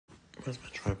Where's my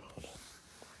tripod?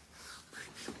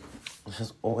 This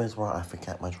is always where I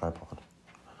forget my tripod.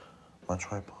 My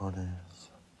tripod is...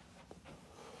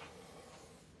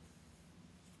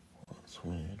 That's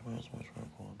weird. Where's my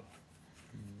tripod?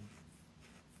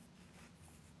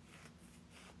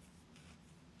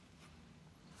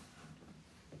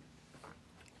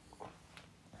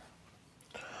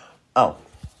 Oh.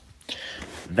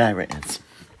 There it is.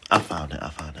 I found it.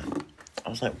 I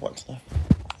was like, what's the...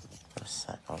 For a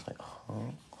sec, I was like,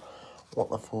 huh? What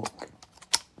the fuck?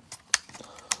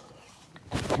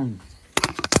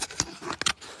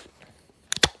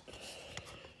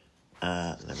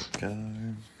 There we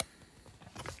go.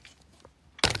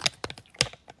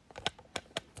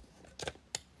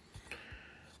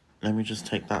 Let me just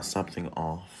take that something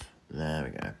off. There we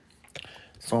go.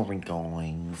 Sorry,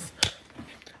 guys.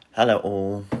 Hello,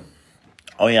 all.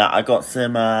 Oh, yeah, I got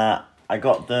some, I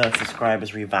got the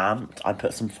subscribers revamped. I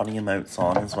put some funny emotes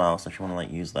on as well, so if you want to,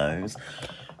 like, use those,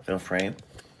 feel free.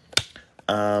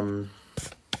 I'm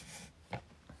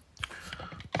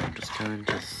just going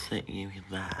to sit you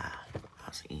there.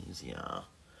 That's easier.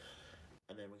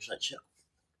 And then we just, like, chill.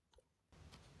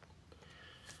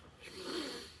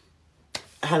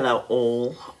 Hello,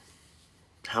 all.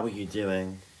 How are you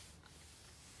doing?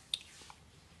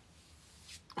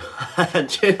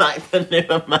 Do you like the new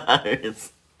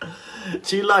emotes?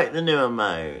 Do you like the new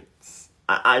emotes?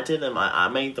 I did them. I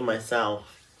made them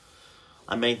myself.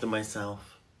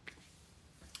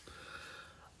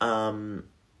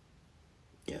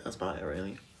 Yeah, that's about it,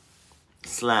 really.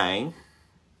 Slay.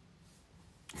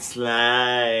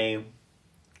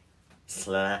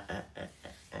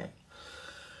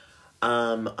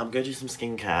 I'm gonna do some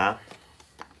skincare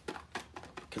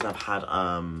because I've had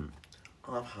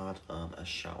a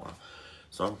shower,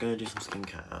 so I'm gonna do some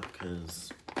skincare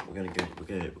because we're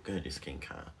gonna do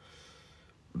skincare.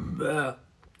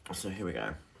 So here we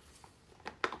go.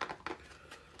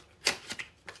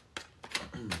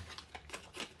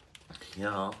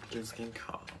 Yeah, do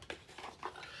skincare.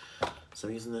 So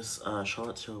I'm using this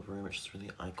Charlotte Tilbury, which is really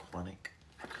iconic,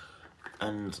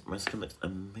 and my skin looks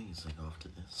amazing after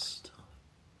this stuff.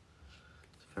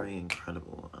 It's very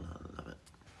incredible, and I love it.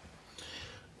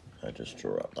 I just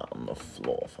dropped that on the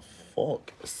floor, for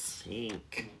fuck's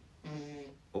sake.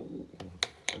 Oh,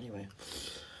 anyway.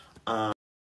 Let's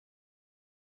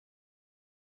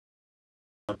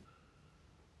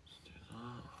do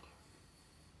that.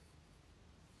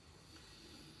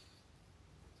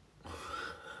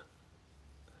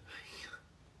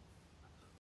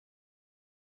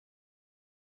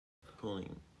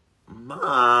 Calling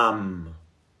Mom.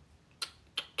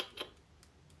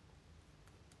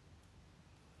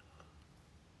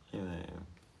 Anyway.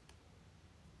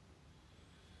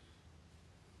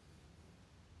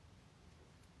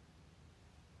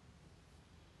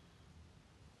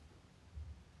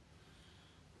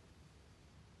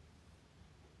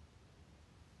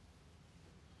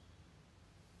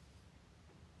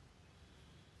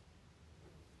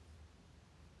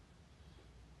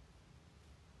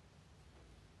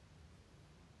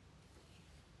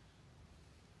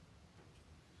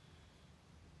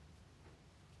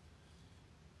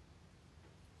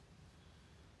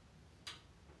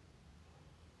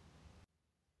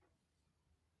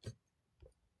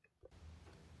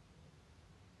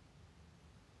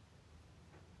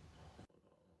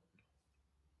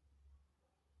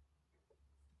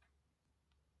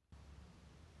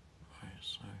 Okay,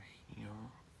 so here.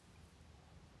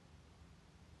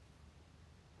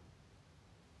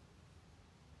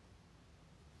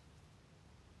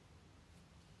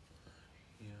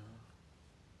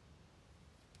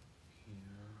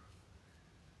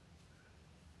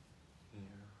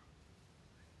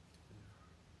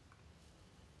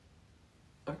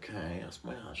 Okay, that's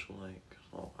my actual, like,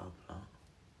 sort of that.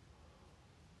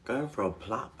 Going for a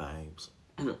plait, babes.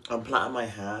 I'm plaiting my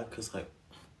hair, because, like,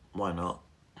 why not?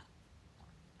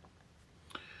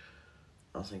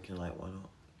 I was thinking, like, why not?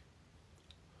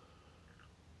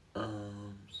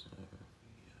 So,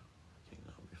 yeah, I think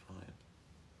that'll be fine.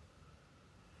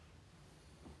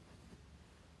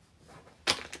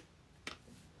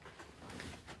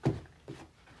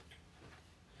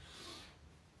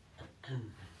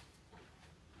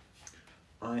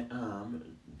 I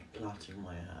am plaiting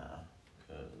my hair,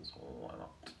 because why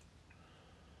not?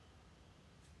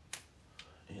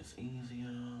 It's easier,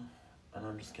 and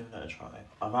I'm just giving it a try.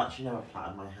 I've actually never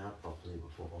plaited my hair properly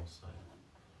before, so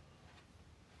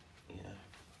yeah,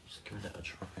 just giving it a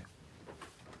try.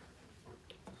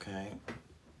 Okay.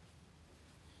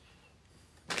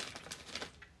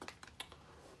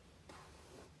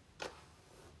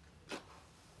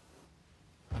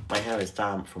 My hair is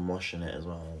damp from washing it as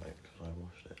well, like,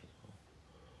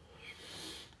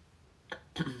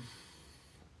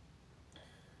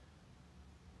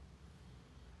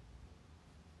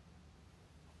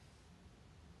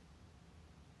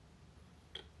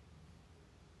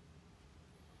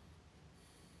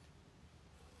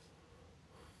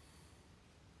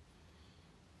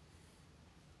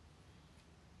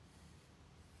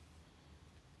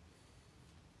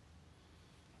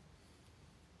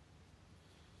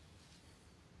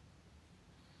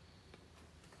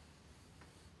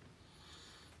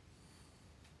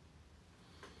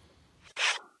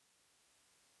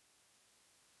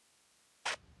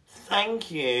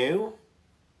 Thank you.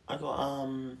 I got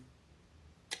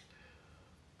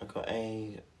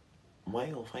a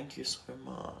whale. Thank you so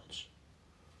much.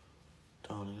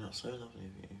 Darling, that's so lovely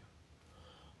of you.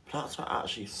 Plats are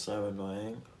actually so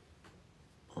annoying.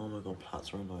 Oh my god,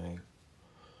 plats are annoying.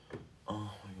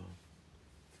 Oh my god.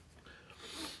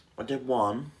 I did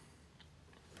one.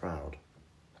 Proud.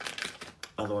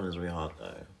 Other one is really hard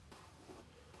though.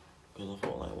 Because I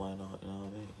thought, like, why not? You know what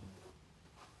I mean?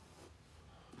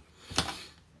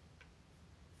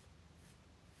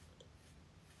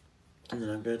 And then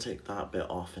I'm gonna take that bit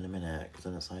off in a minute, because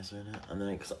then it's nicer in it. And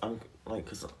then, because I'm, like,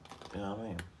 because, you know what I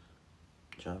mean?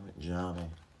 Do you know what I mean? Do you know what I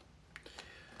mean?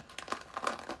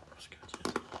 Let's go to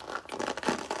it.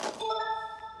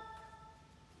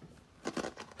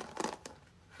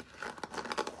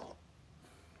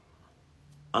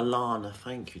 Alana,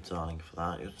 thank you, darling, for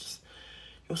that.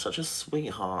 You're such a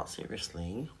sweetheart,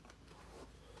 seriously.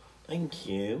 Thank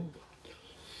you.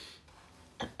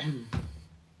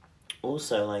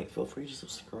 Also, like, feel free to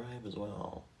subscribe as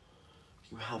well,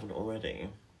 if you haven't already.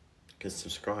 Because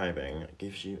subscribing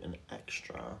gives you an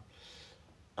extra,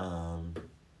 perk.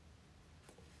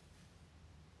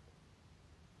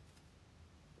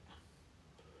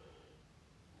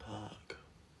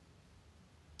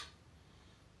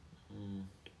 Oh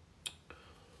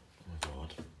my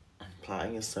god.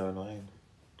 Plotting is so annoying.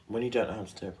 When you don't know how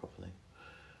to do it properly.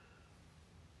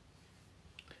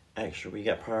 Extra, we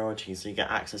get priority, so you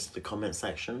get access to the comment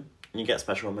section. And you get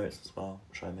special emotes as well,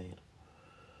 which I made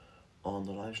on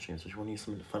the live stream. So if you want to use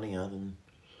something funnier than,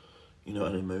 you know,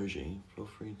 an emoji, feel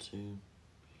free to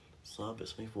sub.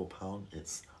 It's only £4.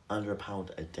 It's under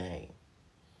 £1 a day.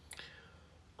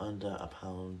 Under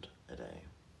 £1 a day.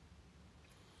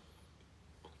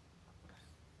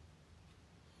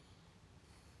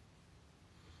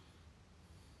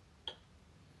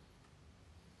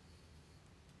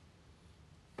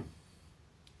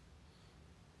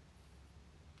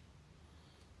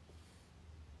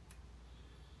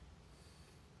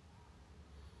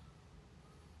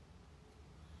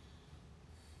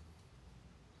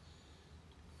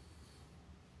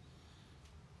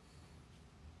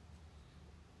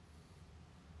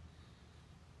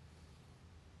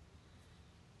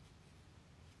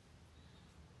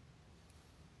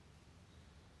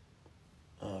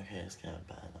 Oh, okay, it's getting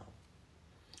better now.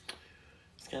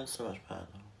 It's getting so much better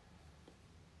now.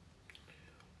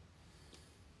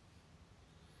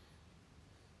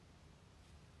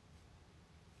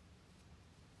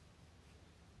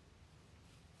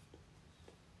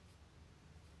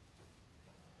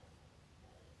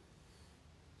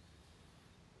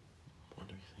 What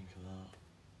do we think of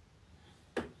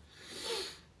that?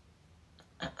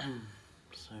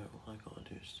 So all I gotta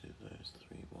do is do those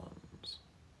 3 ones.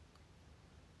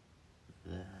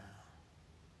 There.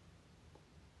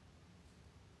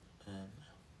 And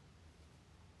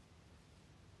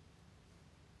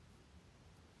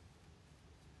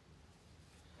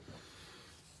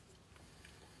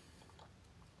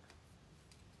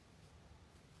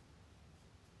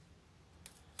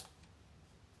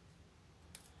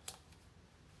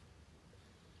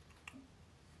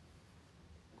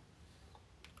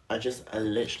I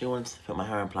literally wanted to put my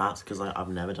hair in plaits because I've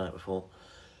never done it before.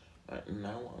 Right,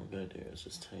 now what I'm gonna do is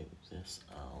just take this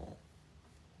out.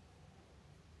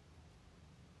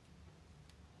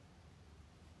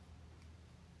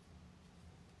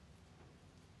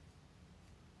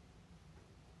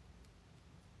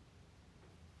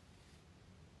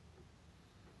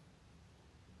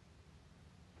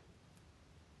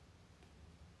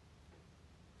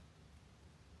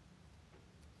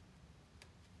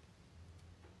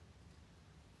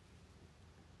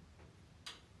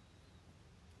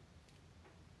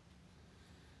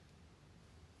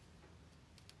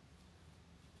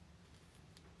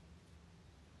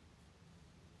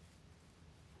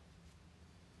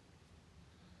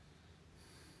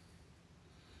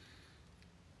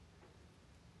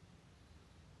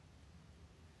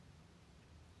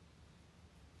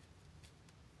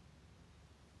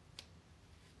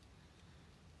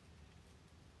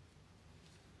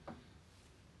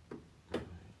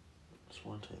 just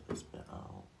want to take this bit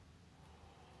out.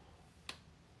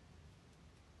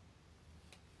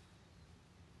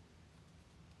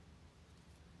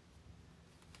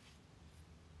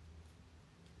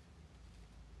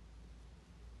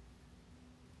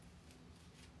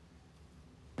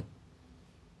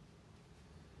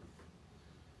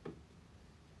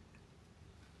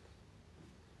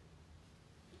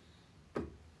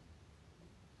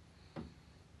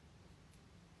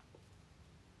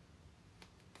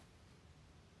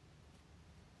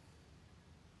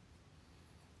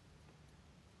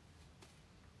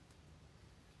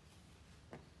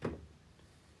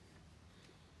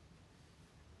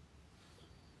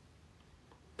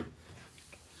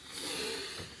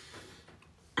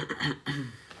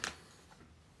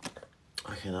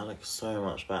 Okay, that looks so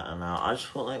much better now. I just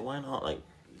thought, like, why not, like,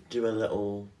 do a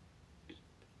little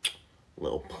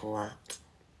plait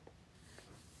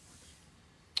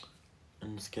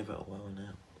and just give it a whirl in it. You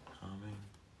know what I mean?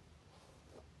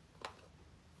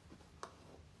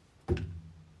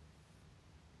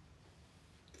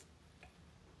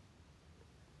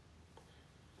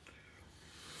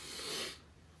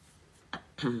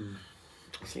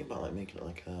 I was thinking about, like, making it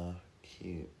like a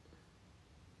cute,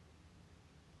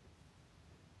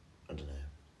 I don't know.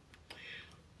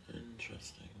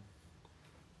 Interesting.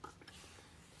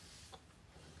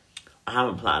 I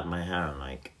haven't plaited my hair in,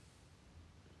 like,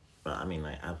 but I mean,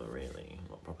 like, ever really,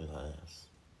 not probably like this.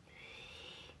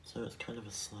 So it's kind of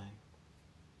a slow.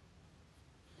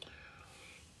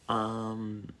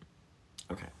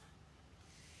 Okay.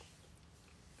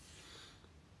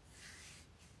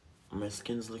 My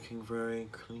skin's looking very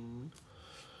clean.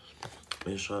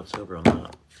 Maybe sharp silver on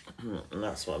that. And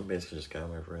that's what I'm basically just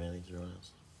going with, really, to be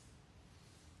honest.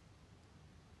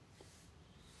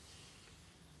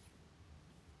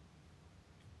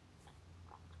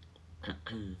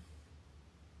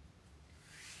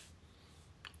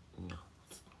 Yeah.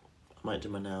 I might do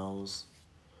my nails.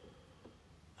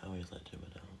 I always like doing my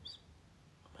nails.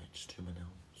 I might just do my nails.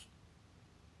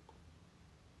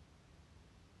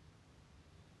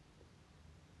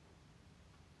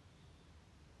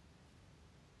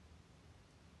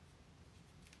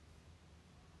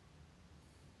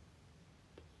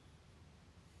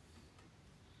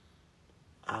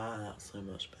 Ah, that's so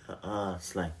much better. Ah,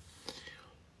 slay.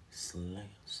 Slay,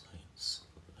 slay, slay.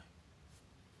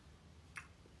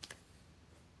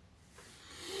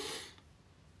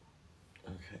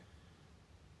 Okay.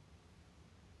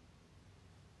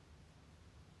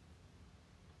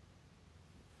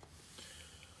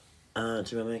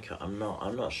 Do my makeup? I'm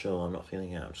not sure, I'm not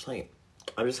feeling it.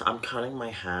 I'm cutting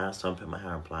my hair, so I'm putting my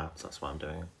hair in plaits, that's what I'm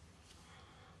doing.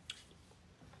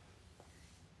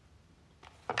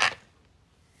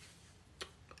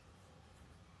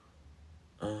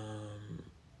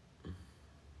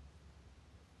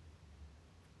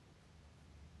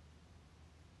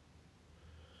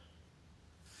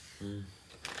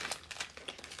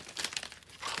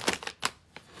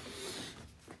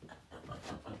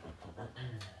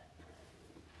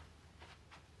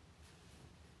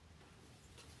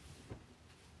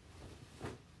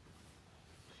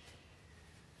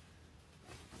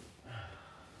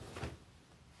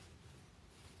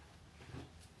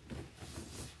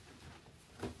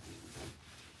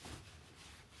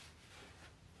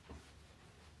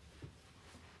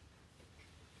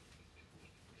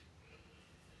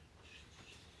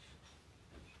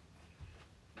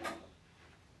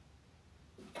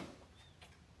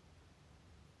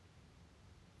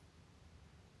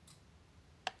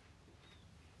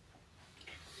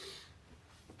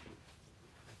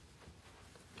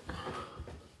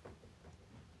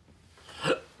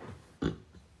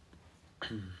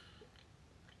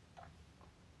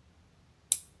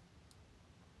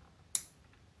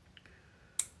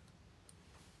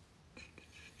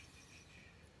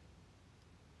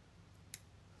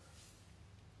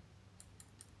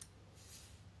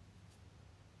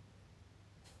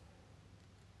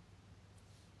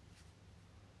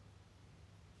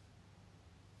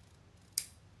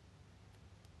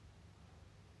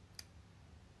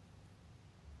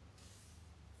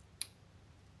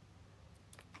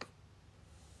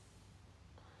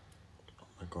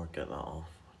 I gotta get that off.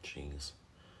 Jeez.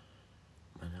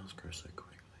 My nails grow so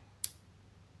quickly.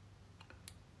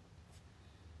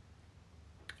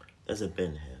 There's a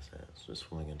bin here, so it's just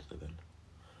falling into the bin.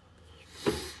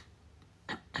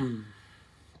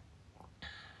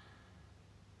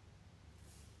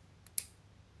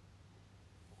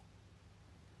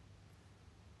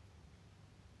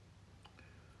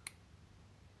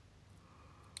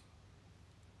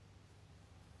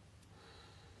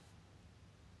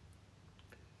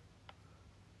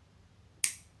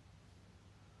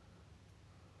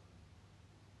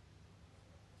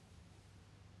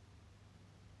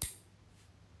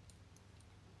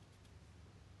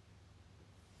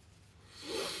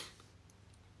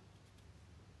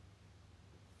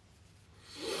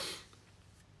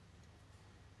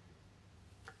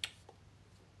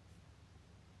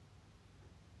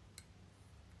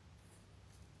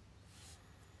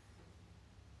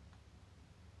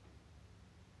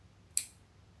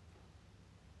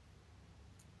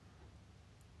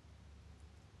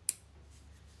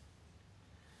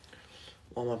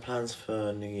 What are my plans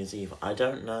for New Year's Eve? I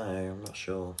don't know. I'm not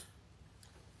sure.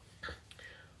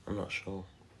 I'm not sure.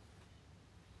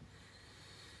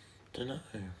 Don't know.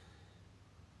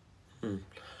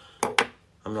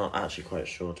 I'm not actually quite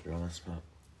sure, to be honest, but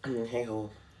hey ho.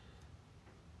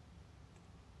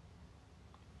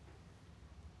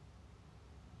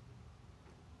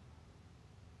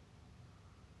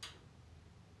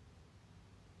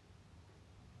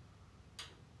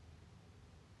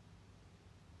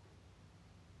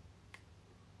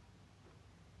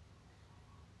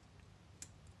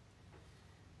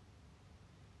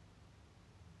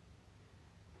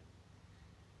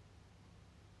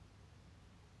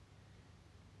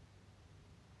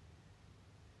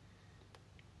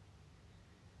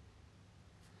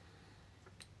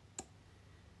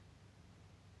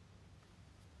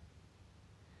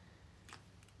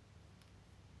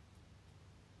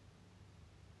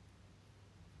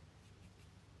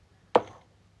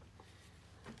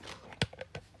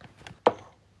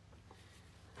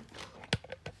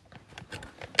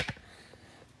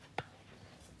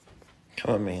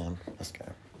 Come on, man. Let's go.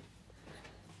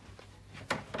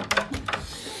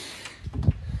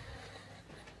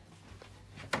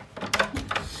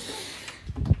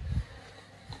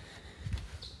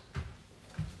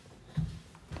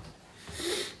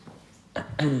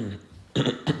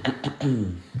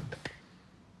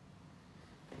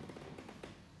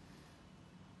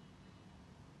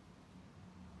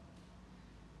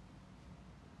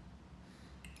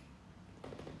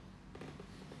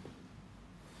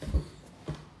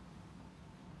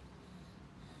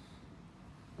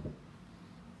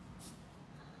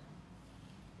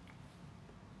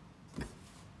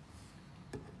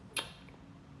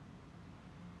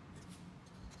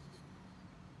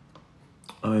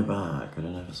 Are we back? I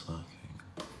don't know if it's working.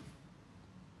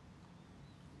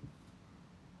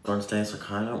 On today, so I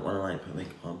kind of don't want to like put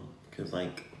makeup on because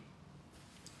like,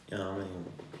 you know what I mean.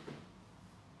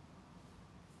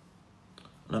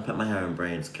 And I put my hair in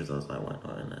braids because I was like, why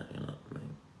not in it? You know what I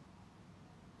mean.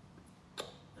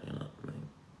 You know what I mean.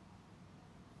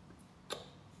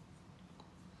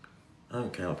 I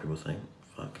don't care what people think.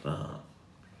 Fuck that.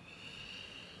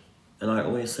 And I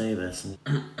always say this.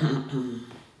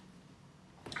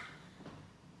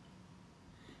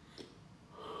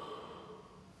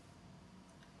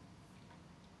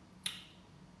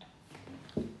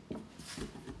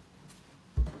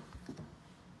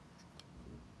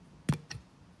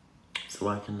 It's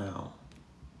working now.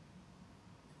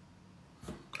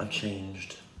 I've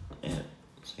changed it.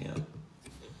 So yeah.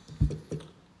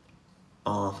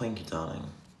 Oh, thank you, darling.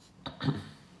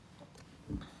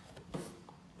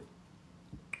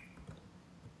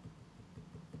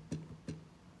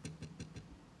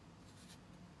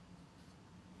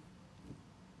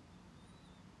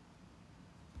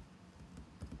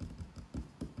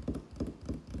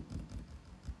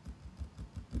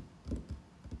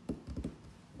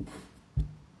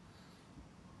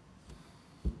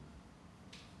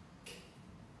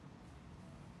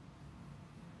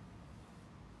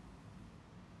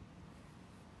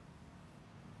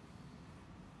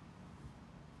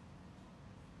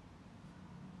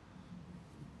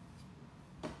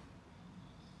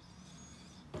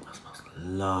 That smells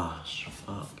lush.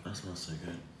 Fuck, that smells so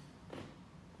good.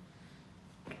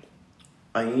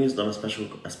 I used a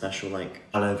special like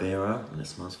aloe vera, and it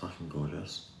smells fucking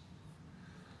gorgeous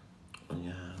on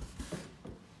your hair.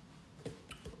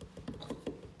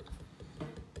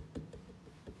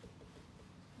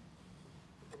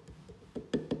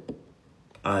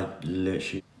 I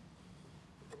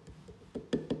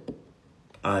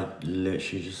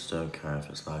literally just don't care if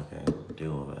it's lagging.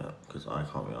 Deal with it, because I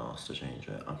can't be asked to change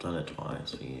it. I've done it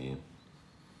twice for you.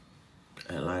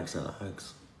 It lags, it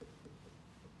lags.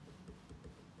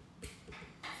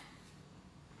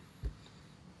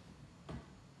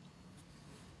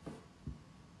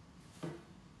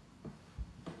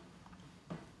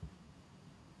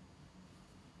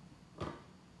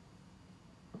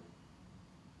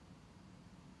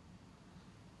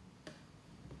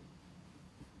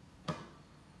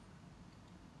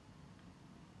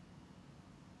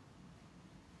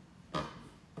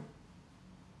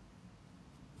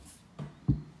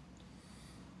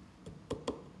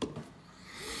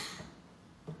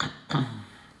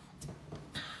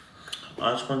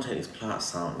 I just want to take these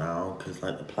plaits out now, because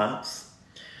like the plaits,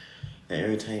 they're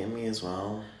irritating me as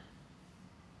well.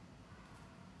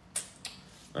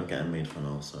 I'm getting made fun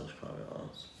of, so I should probably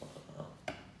ask.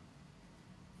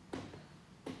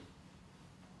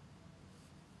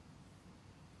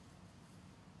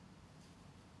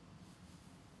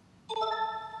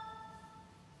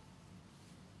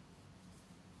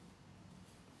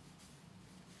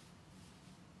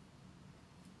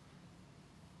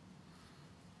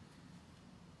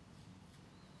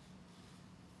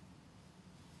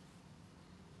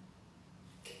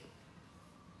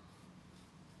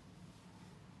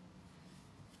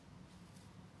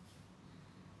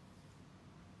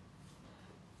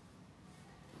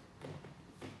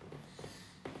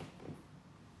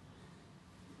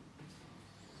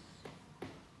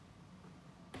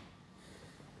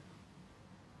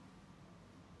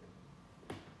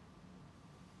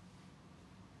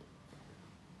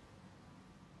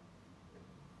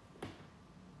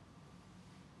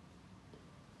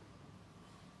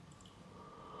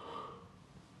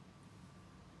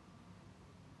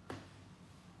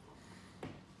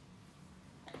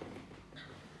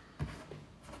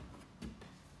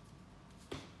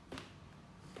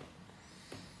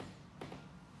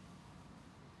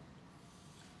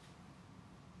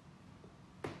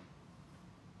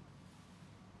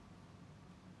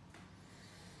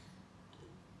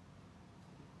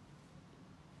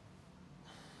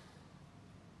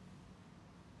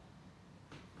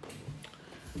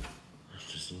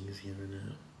 just easier, isn't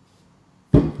it?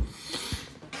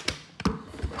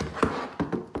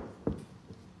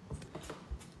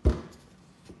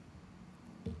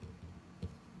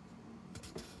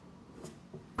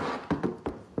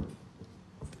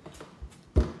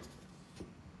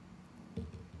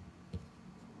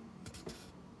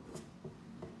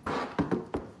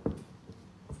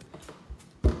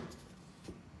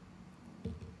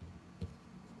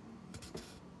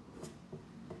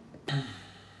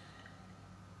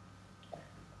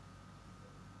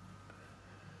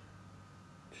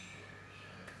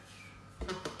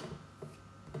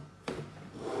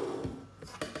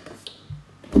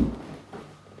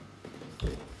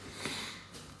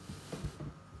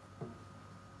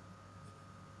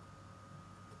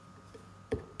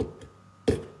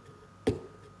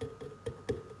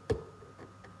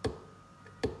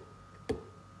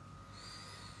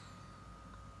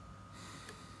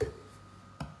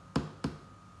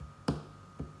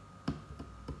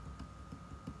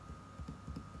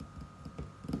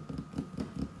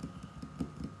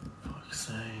 Fuck's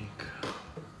sake.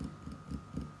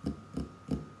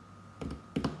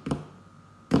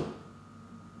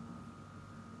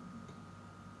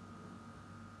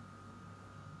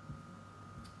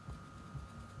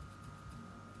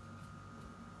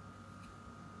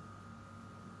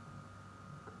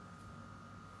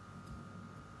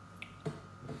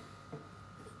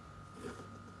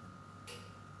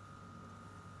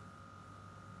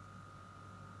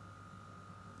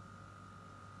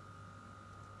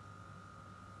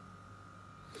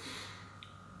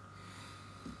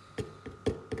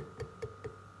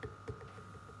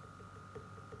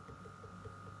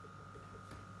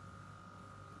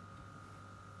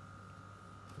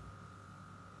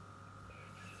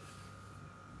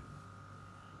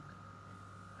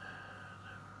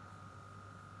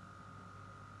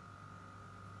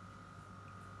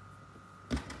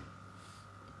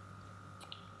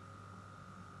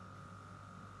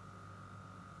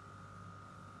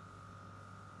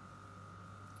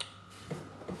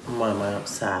 Why am I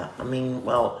upset? I mean,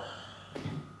 well...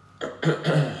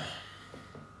 I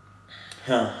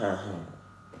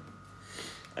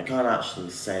can't actually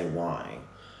say why.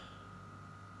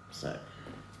 So...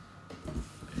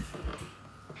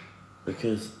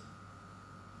 Because...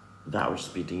 that would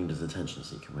just be deemed as attention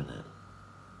seeker, wouldn't it?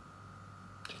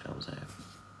 Do you know what I'm saying?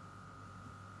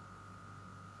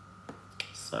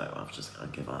 So, I've just gotta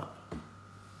give up.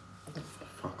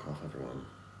 Fuck off, everyone.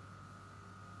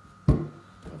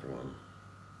 Everyone.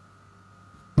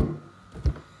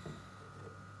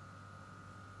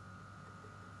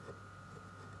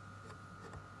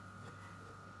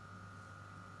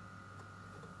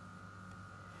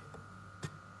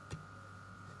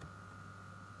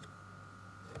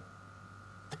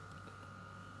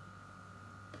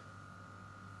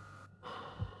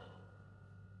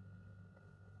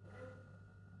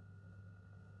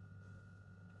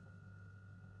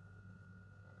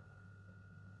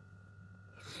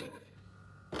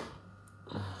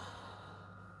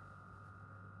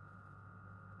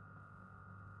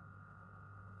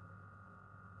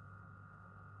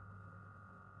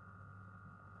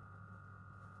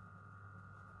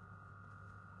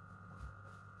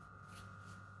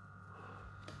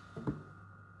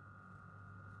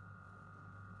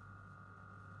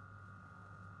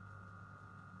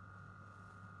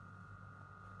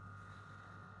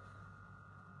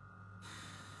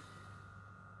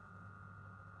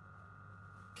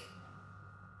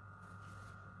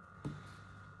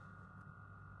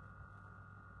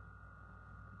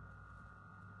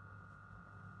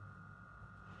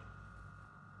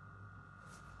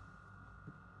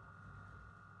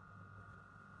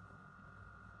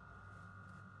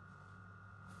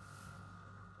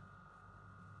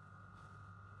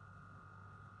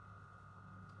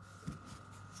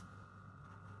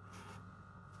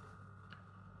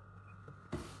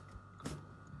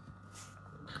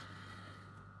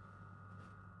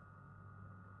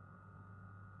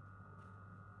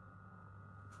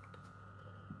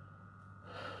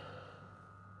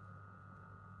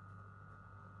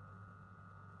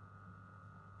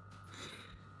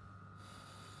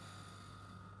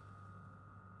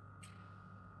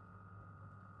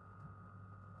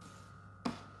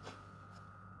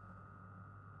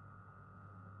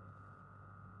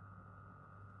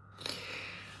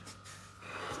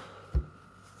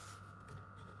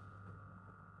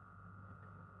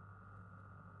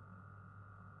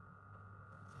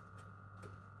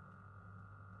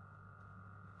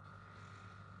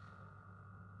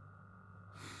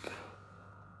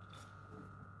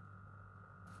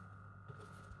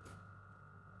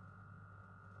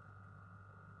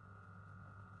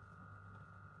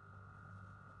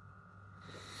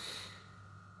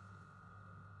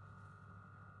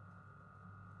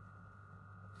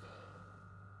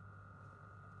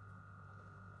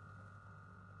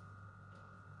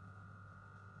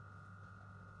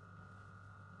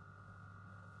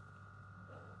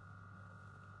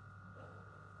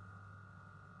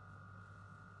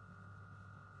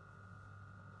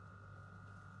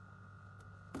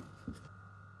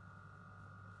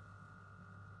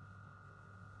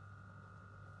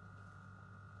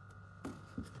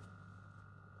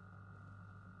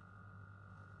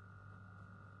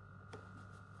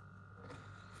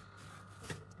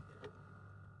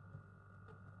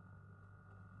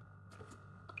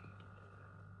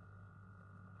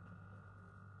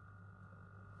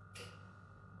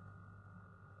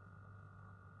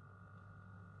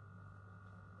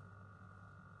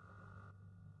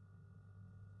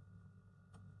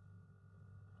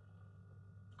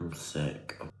 I'm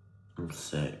sick. I'm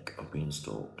sick of being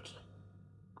stalked.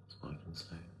 That's all I can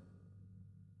say.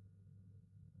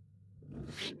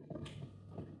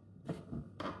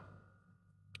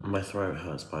 My throat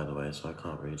hurts, by the way, so I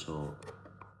can't really talk.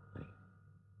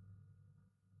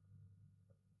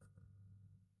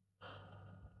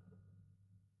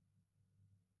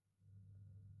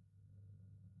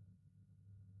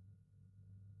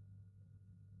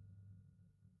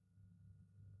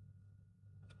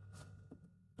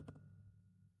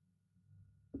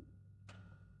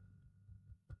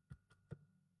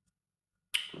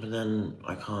 But then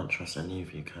I can't trust any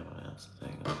of you, can I? That's the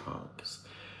thing. I can't, because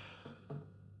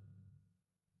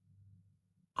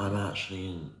I'm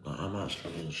actually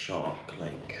in shock.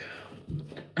 Like,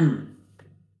 I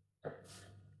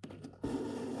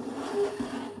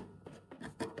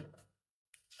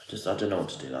don't know what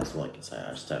to do. That's all I can say.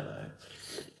 I just don't know.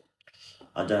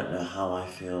 I don't know how I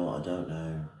feel. I don't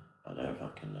know. I don't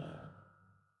fucking know.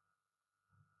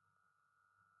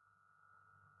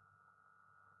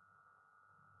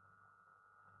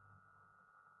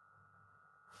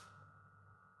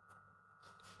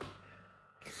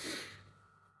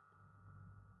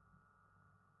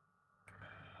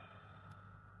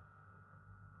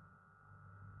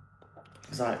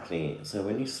 Exactly. So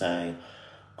when you say,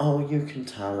 oh, you can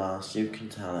tell us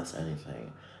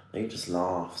anything, they just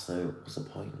laugh. So what's the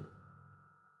point?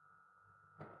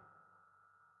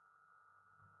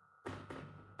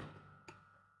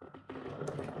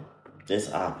 This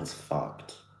app is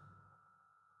fucked.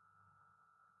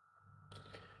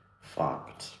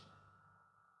 Fucked.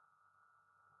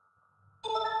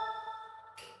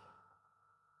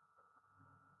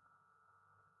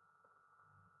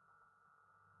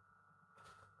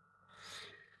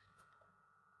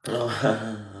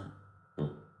 Oh,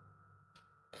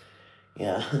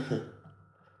 yeah. Do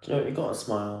you know, you gotta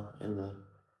smile in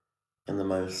the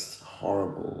most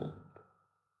horrible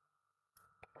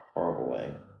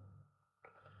way.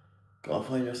 Gotta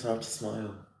find yourself to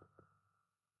smile.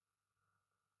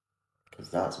 Because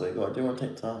that's what you gotta do on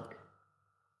TikTok.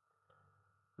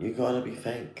 You gotta be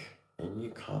fake, and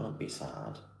you can't be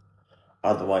sad.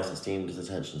 Otherwise it's deemed as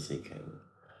attention seeking.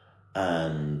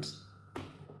 And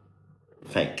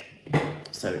fake.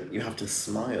 So you have to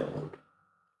smile,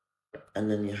 and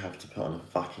then you have to put on a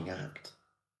fucking act.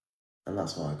 And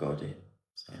that's what I gotta do.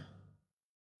 So yeah.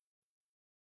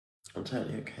 I'm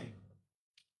totally okay.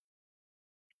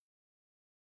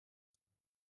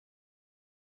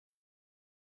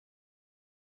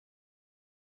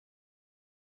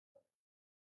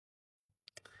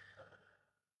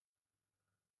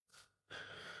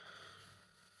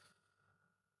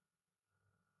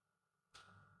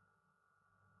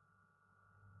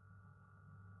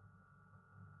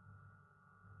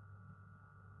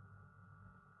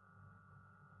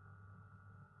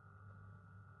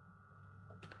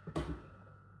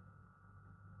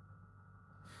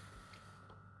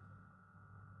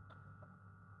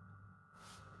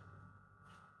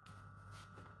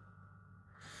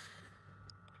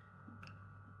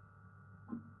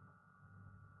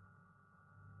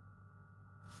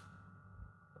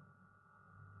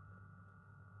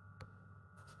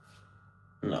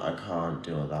 No, I can't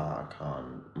do all that. I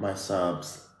can't. My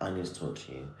subs, I need to talk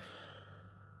to you.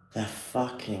 They're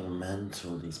fucking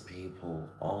mental, these people.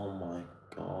 Oh my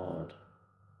god.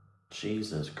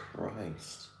 Jesus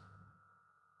Christ.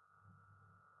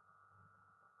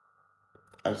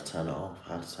 I had to turn it off.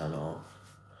 I had to turn it off.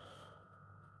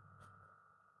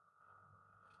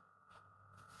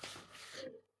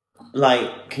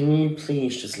 Like, can you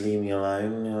please just leave me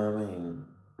alone? You know what I mean?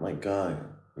 Like, go.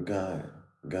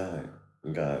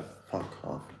 Fuck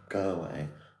off. Go away.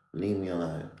 Leave me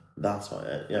alone. That's what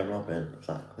it. Yeah, Robin,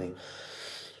 exactly.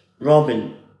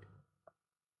 Robin,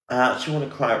 I actually want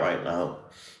to cry right now.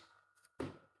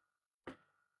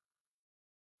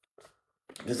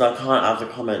 Because I can't have the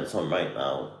comments on right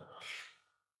now.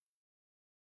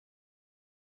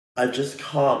 I just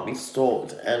can't be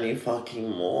stalked any fucking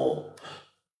more.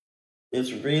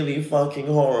 It's really fucking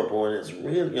horrible and it's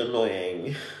really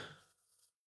annoying.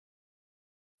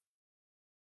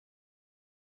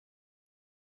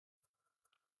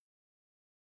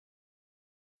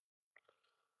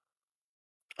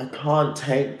 I can't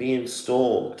take being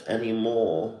stalked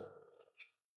anymore.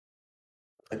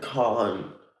 I can't.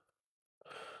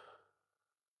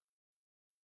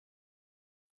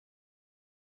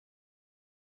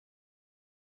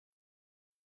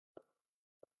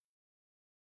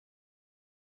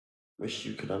 Wish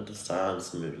you could understand,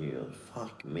 some of you.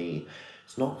 Fuck me.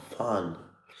 It's not fun.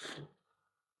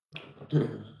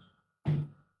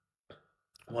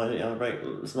 Why don't you write?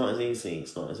 It's not as easy.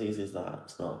 It's not as easy as that.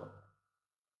 It's not.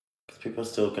 People are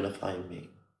still gonna find me.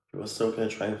 People are still gonna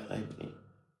try and find me.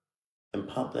 In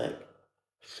public.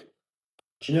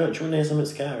 Do you know what is something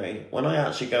scary? When I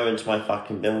actually go into my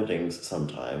fucking buildings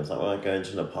sometimes, like when I go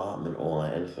into an apartment or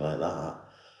like anything like that,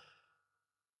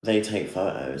 they take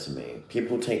photos of me.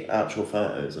 People take actual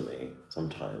photos of me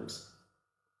sometimes.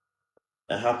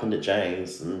 It happened at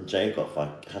Jay's and Jay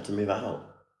had to move out.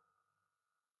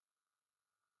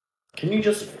 Can you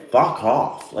just fuck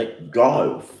off? Like,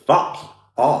 go. Fuck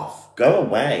off. Go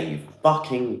away, you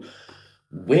fucking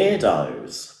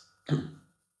weirdos.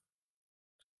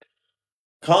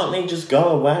 Can't they just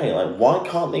go away? Like, why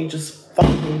can't they just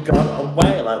fucking go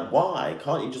away? Like, why?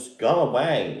 Can't you just go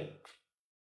away?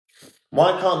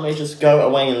 Why can't they just go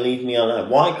away and leave me alone?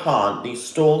 Why can't these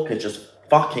stalkers just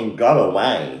fucking go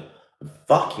away? And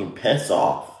fucking piss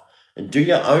off. And do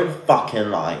your own fucking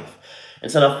life.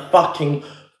 Instead of fucking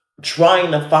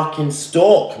trying to fucking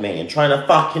stalk me and trying to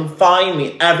fucking find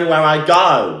me everywhere I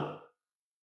go.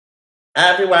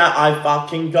 Everywhere I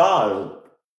fucking go.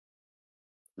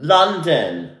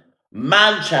 London,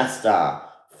 Manchester,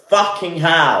 fucking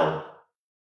hell.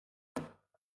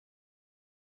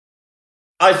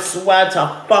 I swear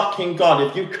to fucking God,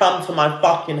 if you come to my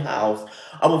fucking house,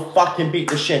 I will fucking beat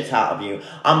the shit out of you.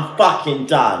 I'm fucking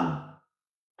done.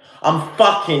 I'm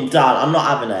fucking done. I'm not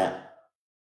having it.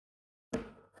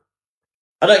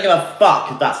 I don't give a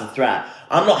fuck if that's a threat.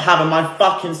 I'm not having my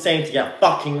fucking safety at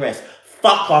fucking risk.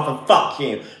 Fuck off and fuck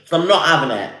you, because I'm not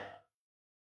having it.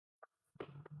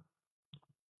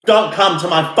 Don't come to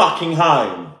my fucking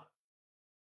home.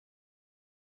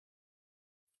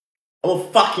 I will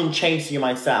fucking chase you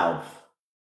myself.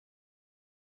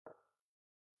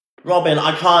 Robin,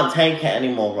 I can't take it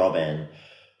anymore, Robin.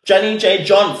 Jenny J.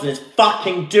 Johnson is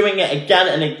fucking doing it again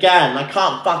and again. I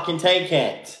can't fucking take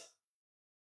it.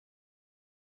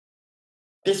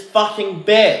 This fucking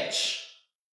bitch.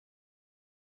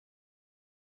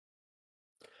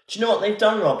 Do you know what they've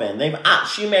done, Robin? They've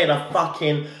actually made a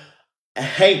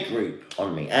hate group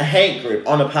on me. A hate group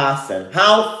on a person.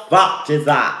 How fucked is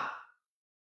that?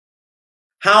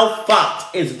 How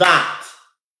fucked is that?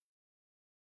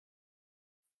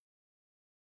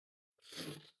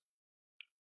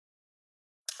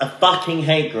 A fucking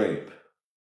hate group.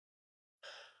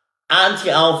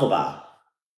 Anti-alphabet.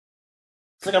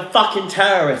 It's like a fucking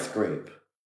terrorist group.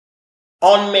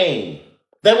 On me.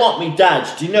 They want me dead.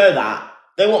 Do you know that?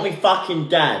 They want me fucking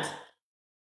dead.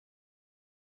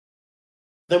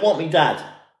 They want me dead.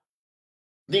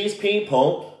 These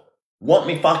people want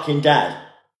me fucking dead.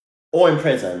 Or in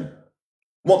prison.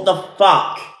 What the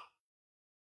fuck?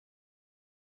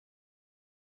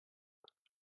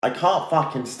 I can't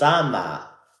fucking stand that.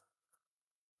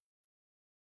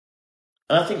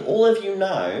 And I think all of you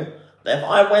know that if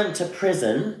I went to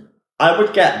prison, I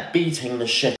would get beating the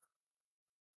shit.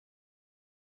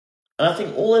 And I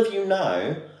think all of you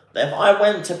know that if I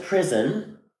went to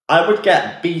prison, I would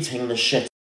get beating the shit.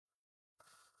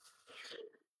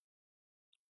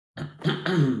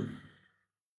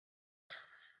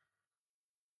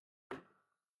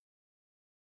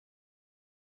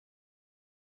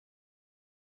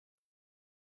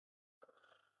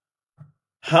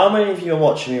 How many of you are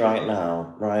watching me right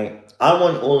now, right? I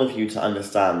want all of you to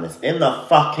understand this. In the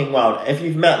fucking world, if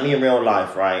you've met me in real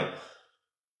life, right?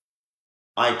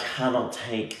 I cannot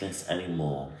take this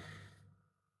anymore.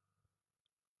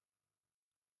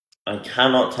 I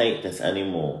cannot take this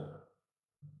anymore.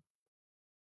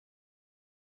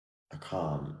 I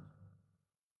can't.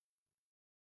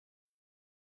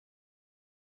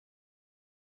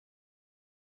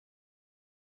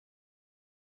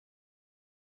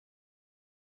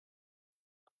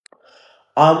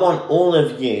 I want all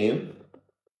of you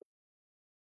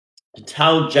to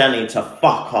tell Jenny to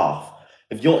fuck off.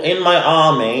 If you're in my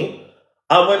army,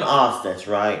 I wouldn't ask this,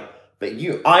 right? But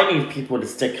I need people to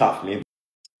stick up for me.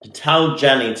 To tell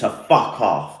Jenny to fuck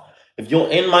off. If you're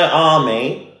in my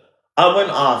army, I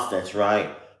wouldn't ask this,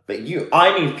 right? But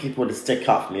I need people to stick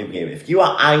up for me. If you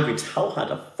are angry, tell her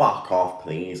to fuck off,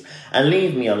 please. And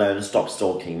leave me alone and stop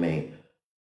stalking me.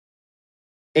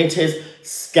 It is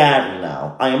scary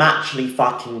now. I am actually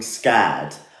fucking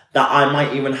scared that I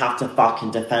might even have to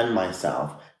fucking defend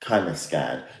myself. Kind of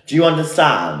scared. Do you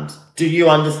understand? Do you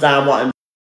understand what I'm...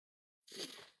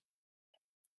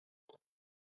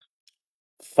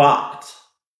 Fucked.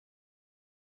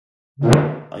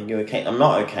 Are you okay? I'm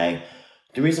not okay.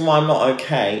 The reason why I'm not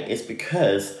okay is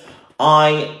because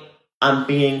I am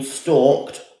being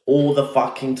stalked all the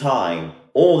fucking time.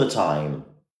 All the time.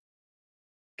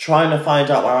 Trying to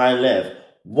find out where I live.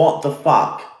 What the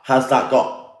fuck has that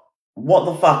got... What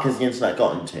the fuck has the internet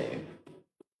gotten to?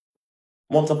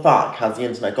 What the fuck has the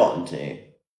internet gotten to?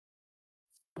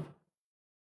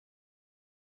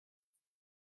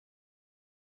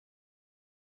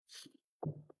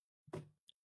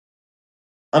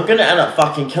 I'm gonna end up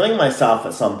fucking killing myself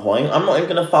at some point. I'm not even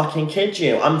gonna fucking kid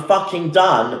you. I'm fucking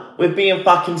done with being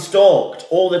fucking stalked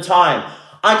all the time.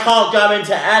 I can't go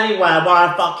into anywhere where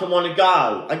I fucking want to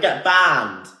go. I get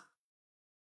banned.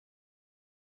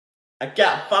 I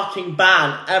get fucking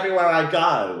banned everywhere I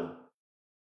go.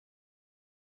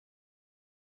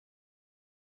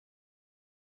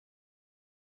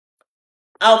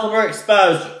 Alpha, we're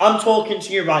exposed. I'm talking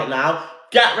to you right now.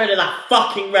 Get rid of that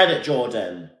fucking Reddit,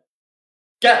 Jordan.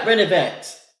 Get rid of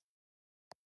it.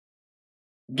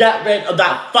 Get rid of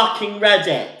that fucking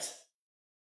Reddit.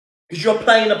 Because you're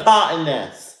playing a part in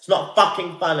this. It's not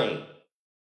fucking funny.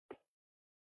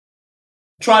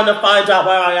 Trying to find out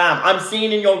where I am. I'm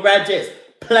seeing in your Reddits,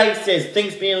 places,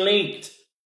 things being leaked.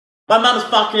 My mum's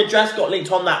fucking address got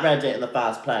leaked on that Reddit in the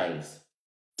first place.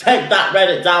 Take that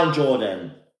Reddit down,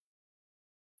 Jordan.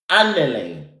 And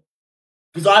Lily.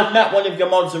 Because I've met one of your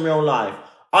mods in real life.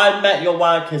 I've met your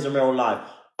workers in real life.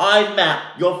 I've met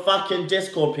your fucking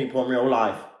Discord people in real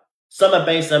life. Some are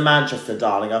based in Manchester,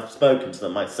 darling. I've spoken to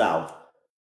them myself.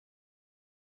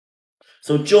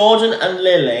 So Jordan and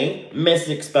Lily, Miss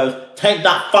Exposed, take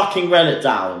that fucking Reddit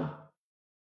down.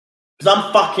 Because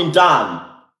I'm fucking done.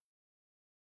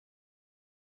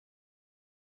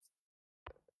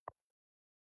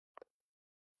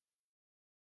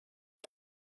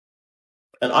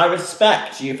 And I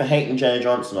respect you for hating Jenny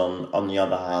Johnson on the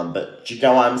other hand, but do you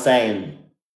get what I'm saying?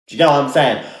 Do you get what I'm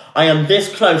saying? I am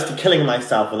this close to killing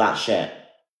myself with that shit.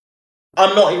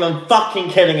 I'm not even fucking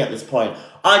kidding at this point.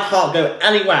 I can't go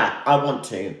anywhere I want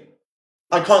to.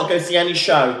 I can't go see any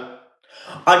show.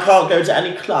 I can't go to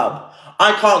any club.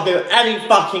 I can't go any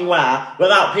fucking where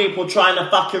without people trying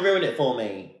to fucking ruin it for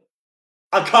me.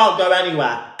 I can't go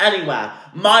anywhere. Anywhere.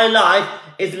 My life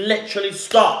is literally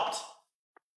stopped.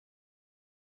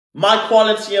 My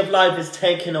quality of life is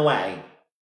taken away.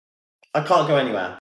 I can't go anywhere.